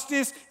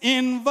justice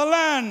in the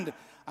land.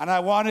 And I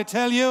want to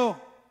tell you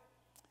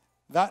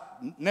that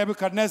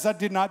Nebuchadnezzar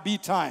did not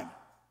beat time.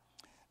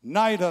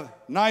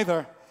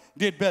 Neither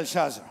did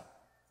Belshazzar.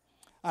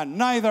 And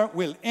neither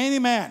will any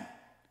man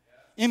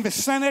in the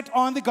Senate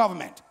or in the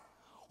government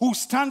who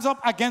stands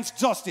up against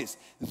justice.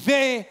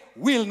 They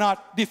will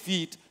not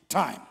defeat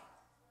time.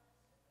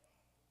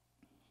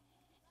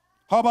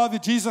 How about the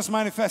Jesus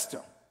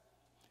Manifesto?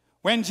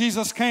 When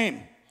Jesus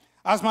came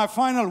as my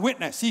final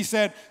witness, he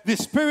said, the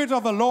Spirit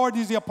of the Lord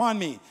is upon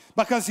me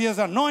because he has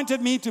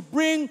anointed me to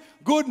bring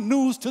good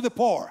news to the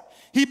poor.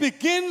 He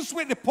begins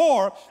with the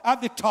poor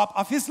at the top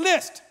of his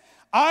list.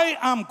 I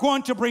am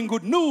going to bring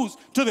good news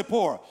to the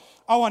poor.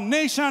 Our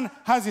nation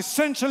has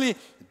essentially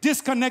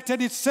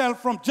disconnected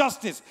itself from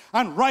justice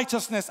and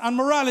righteousness and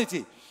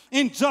morality.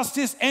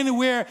 Injustice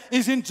anywhere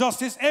is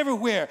injustice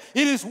everywhere.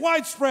 It is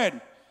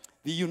widespread.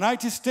 The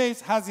United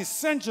States has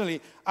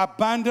essentially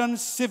abandoned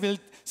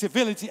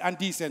civility and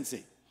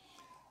decency.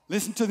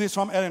 Listen to this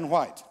from Ellen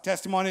White,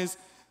 Testimonies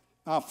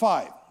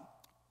 5,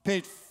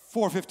 page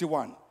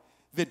 451.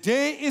 The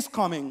day is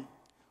coming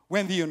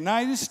when the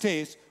United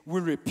States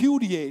will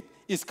repudiate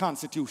its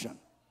Constitution.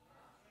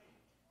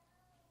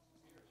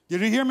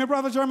 Did you hear me,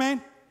 Brother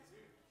Jermaine?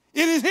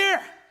 It is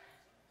here.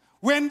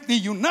 When the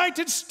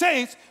United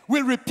States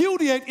will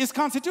repudiate its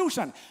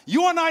Constitution.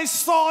 You and I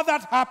saw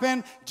that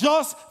happen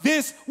just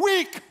this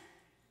week.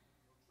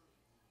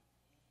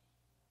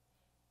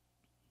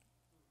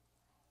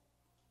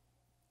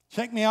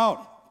 Check me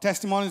out.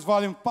 Testimonies,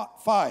 volume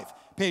 5,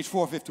 page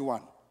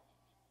 451.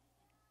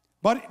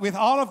 But with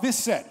all of this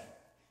said,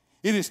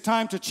 it is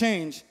time to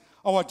change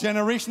our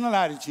generational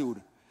attitude,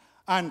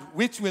 and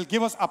which will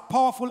give us a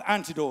powerful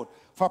antidote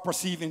for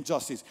perceived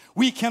injustice.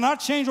 We cannot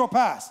change our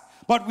past,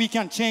 but we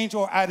can change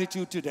our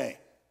attitude today.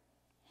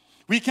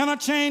 We cannot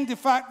change the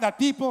fact that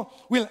people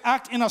will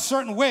act in a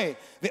certain way.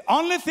 The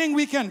only thing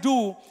we can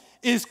do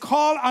is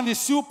call on the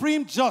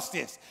supreme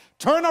justice.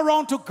 Turn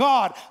around to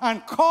God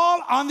and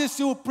call on the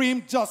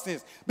supreme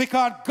justice,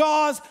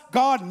 because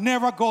God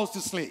never goes to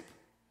sleep.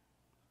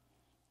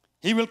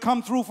 He will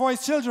come through for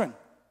his children.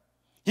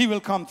 He will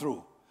come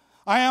through.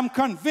 I am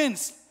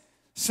convinced,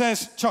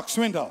 says Chuck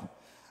Swindoll,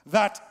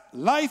 that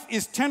life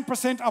is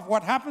 10% of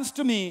what happens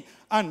to me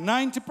and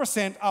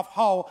 90% of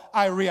how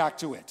I react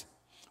to it.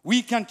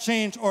 We can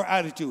change our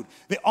attitude.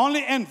 The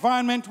only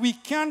environment we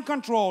can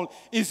control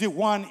is the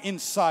one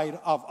inside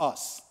of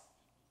us.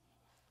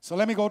 So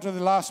let me go to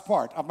the last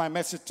part of my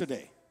message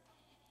today.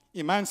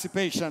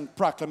 Emancipation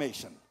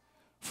Proclamation.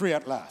 Free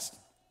at last.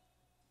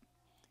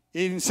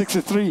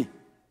 1863,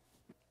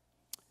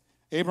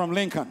 Abraham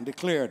Lincoln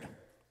declared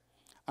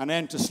an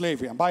end to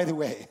slavery. And by the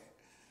way,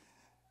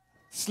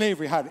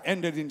 slavery had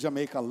ended in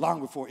Jamaica long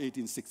before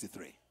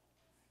 1863.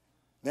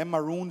 Them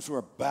Maroons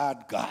were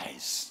bad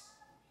guys.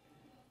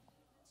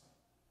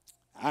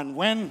 And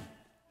when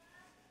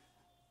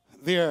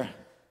their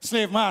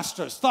slave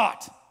masters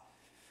thought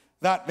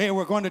that they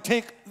were going to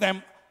take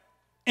them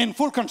in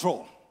full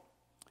control,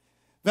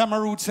 the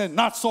Maroons said,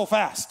 not so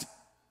fast.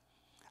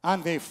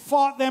 And they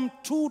fought them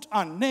tooth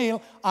and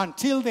nail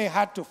until they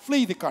had to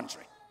flee the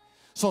country.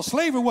 So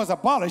slavery was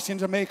abolished in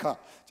Jamaica.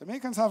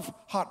 Jamaicans have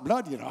hot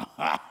blood, you know.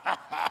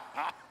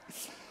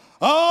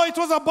 Oh, it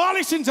was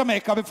abolished in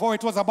Jamaica before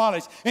it was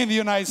abolished in the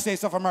United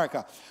States of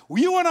America.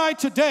 You and I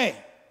today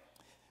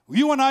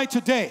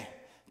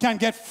can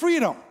get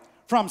freedom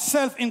from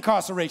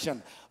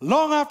self-incarceration.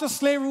 Long after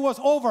slavery was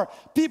over,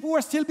 people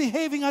were still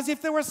behaving as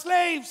if they were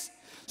slaves.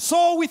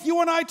 So with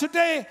you and I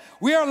today,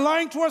 we are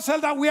lying to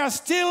ourselves that we are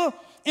still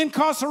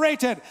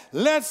incarcerated.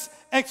 Let's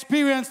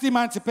experience the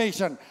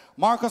emancipation.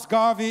 Marcus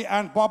Garvey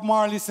and Bob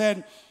Marley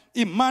said,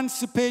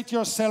 emancipate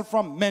yourself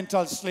from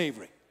mental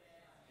slavery.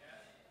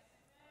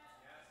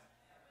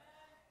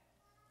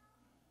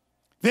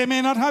 They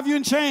may not have you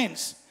in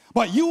chains,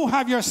 but you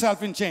have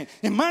yourself in chains.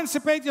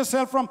 Emancipate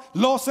yourself from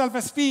low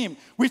self-esteem,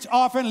 which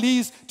often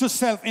leads to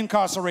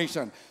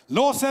self-incarceration.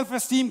 Low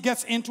self-esteem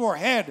gets into our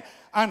head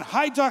and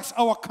hijacks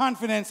our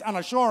confidence and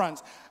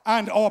assurance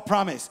and our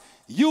promise.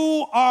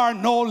 You are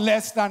no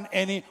less than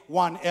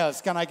anyone else.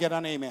 Can I get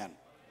an amen?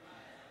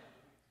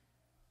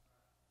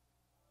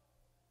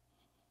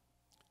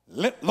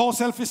 Low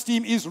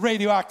self-esteem is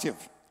radioactive.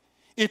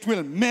 It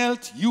will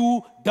melt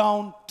you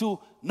down to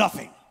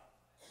nothing.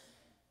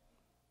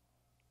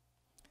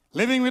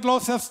 Living with low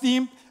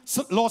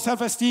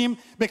self-esteem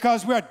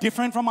because we are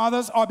different from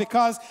others or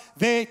because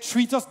they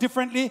treat us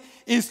differently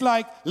is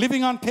like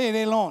living on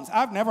payday loans.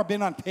 I've never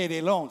been on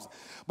payday loans,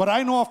 but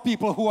I know of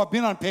people who have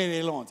been on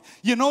payday loans.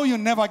 You know you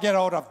never get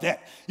out of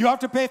debt. You have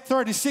to pay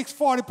 36,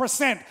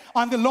 40%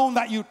 on the loan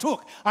that you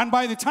took. And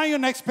by the time your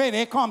next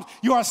payday comes,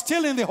 you are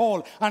still in the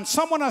hole. And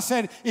someone has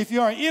said, if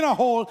you are in a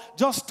hole,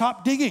 just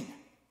stop digging.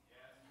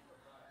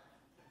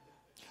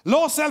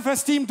 Low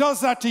self-esteem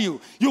does that to you.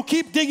 You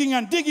keep digging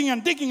and digging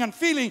and digging and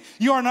feeling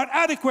you are not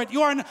adequate.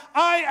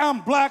 I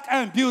am black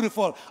and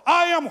beautiful.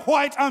 I am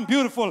white and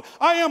beautiful.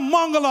 I am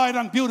mongoloid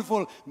and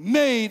beautiful,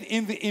 made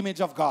in the image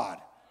of God.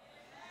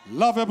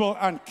 Lovable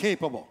and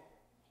capable.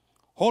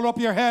 Hold up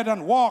your head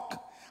and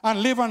walk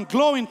and live on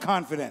glowing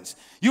confidence.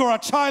 You are a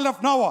child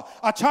of Noah,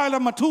 a child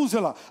of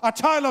Methuselah, a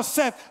child of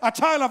Seth, a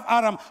child of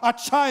Adam, a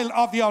child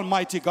of the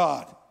Almighty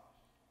God.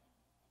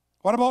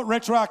 What about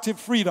retroactive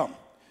freedom?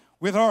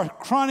 With our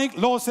chronic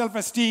low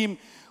self-esteem,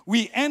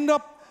 we end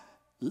up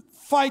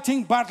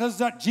fighting battles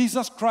that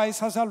Jesus Christ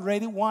has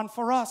already won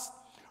for us.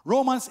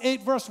 Romans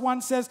 8 verse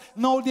 1 says,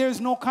 no, there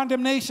is no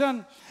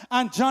condemnation.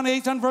 And John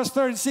 8 and verse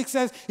 36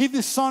 says, if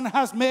the Son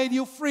has made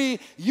you free,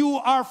 you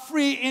are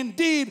free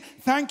indeed.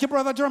 Thank you,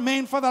 Brother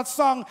Jermaine, for that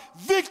song,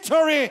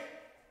 Victory.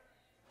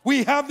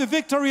 We have the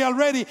victory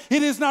already.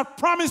 It is not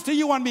promised to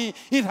you and me.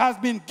 It has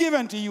been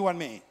given to you and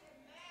me.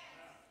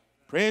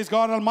 Praise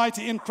God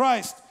Almighty in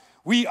Christ.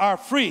 We are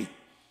free.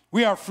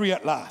 We are free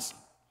at last.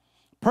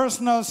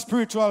 Personal,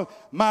 spiritual,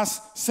 mass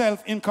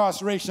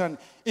self-incarceration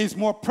is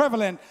more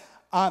prevalent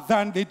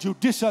than the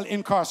judicial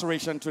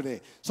incarceration today.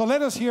 So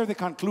let us hear the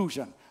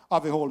conclusion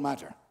of the whole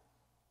matter.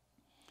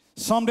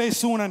 Someday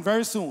soon and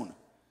very soon,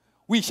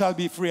 we shall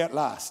be free at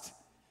last.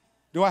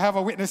 Do I have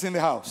a witness in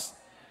the house?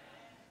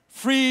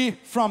 Free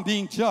from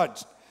being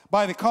judged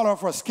by the color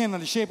of our skin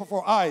and the shape of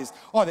our eyes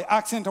or the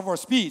accent of our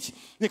speech,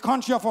 the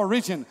country of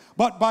origin,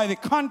 but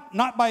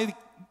not by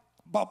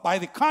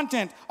the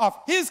content of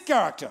his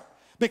character,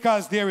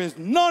 because there is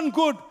none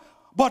good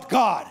but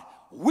God.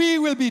 We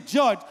will be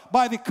judged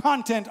by the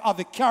content of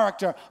the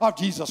character of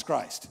Jesus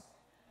Christ.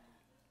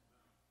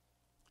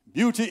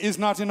 Beauty is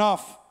not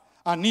enough,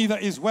 and neither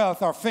is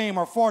wealth or fame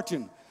or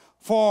fortune.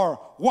 For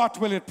what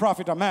will it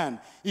profit a man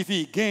if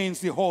he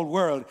gains the whole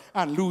world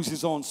and lose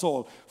his own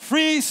soul?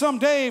 Free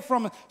someday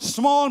from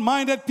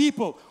small-minded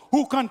people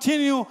who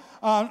continue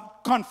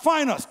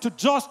confine us to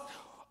just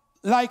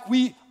like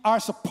we are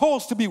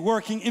supposed to be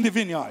working in the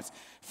vineyards.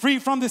 Free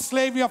from the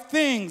slavery of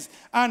things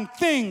and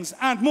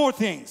more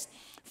things.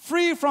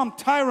 Free from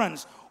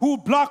tyrants who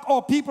block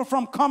our people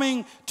from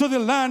coming to the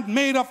land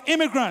made of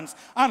immigrants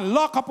and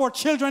lock up our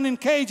children in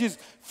cages.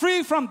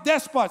 Free from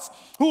despots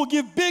who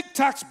give big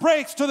tax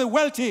breaks to the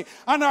wealthy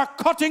and are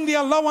cutting the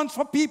allowance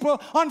for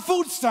people on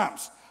food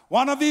stamps.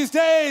 One of these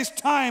days,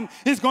 time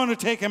is going to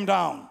take him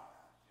down.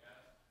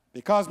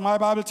 Because my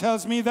Bible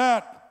tells me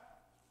that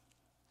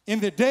in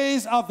the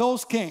days of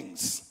those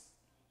kings,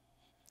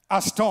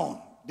 a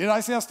stone. Did I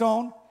say a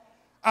stone?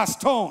 A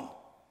stone.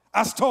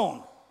 A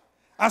stone.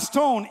 A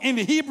stone. In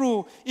the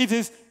Hebrew, it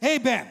is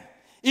haben.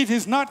 It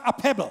is not a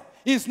pebble.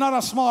 It's not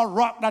a small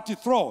rock that you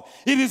throw.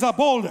 It is a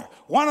boulder.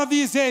 One of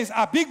these days,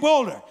 a big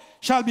boulder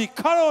shall be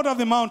cut out of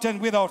the mountain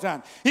without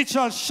hand. It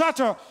shall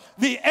shatter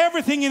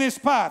everything in its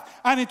path,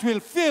 and it will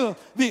fill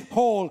the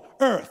whole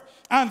earth.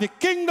 And the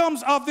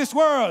kingdoms of this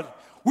world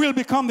will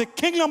become the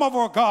kingdom of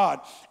our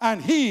God,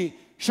 and he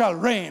shall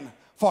reign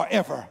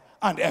forever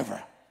and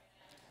ever.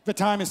 The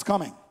time is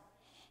coming.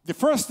 The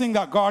first thing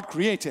that God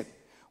created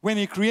when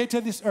he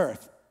created this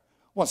earth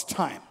was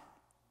time.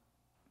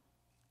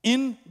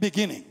 In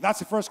beginning, that's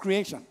the first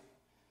creation.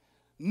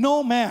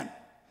 No man,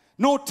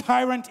 no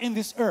tyrant in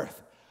this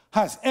earth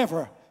has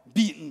ever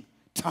beaten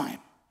time.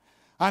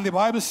 And the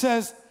Bible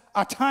says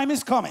a time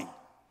is coming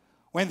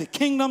when the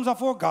kingdoms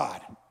of our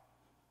God,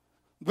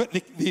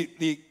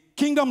 the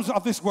kingdoms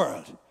of this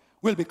world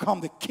will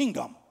become the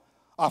kingdom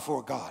of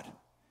our God.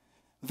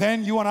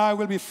 Then you and I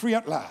will be free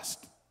at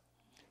last.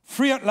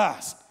 Free at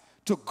last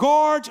to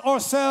gorge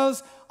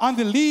ourselves on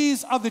the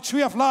leaves of the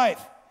tree of life,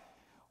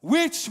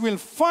 which will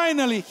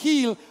finally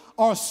heal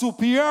our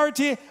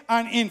superiority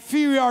and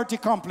inferiority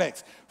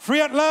complex.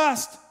 Free at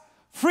last.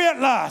 Free at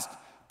last.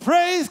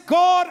 Praise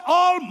God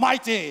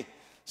Almighty.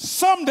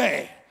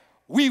 Someday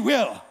we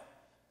will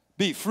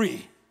be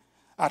free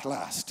at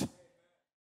last.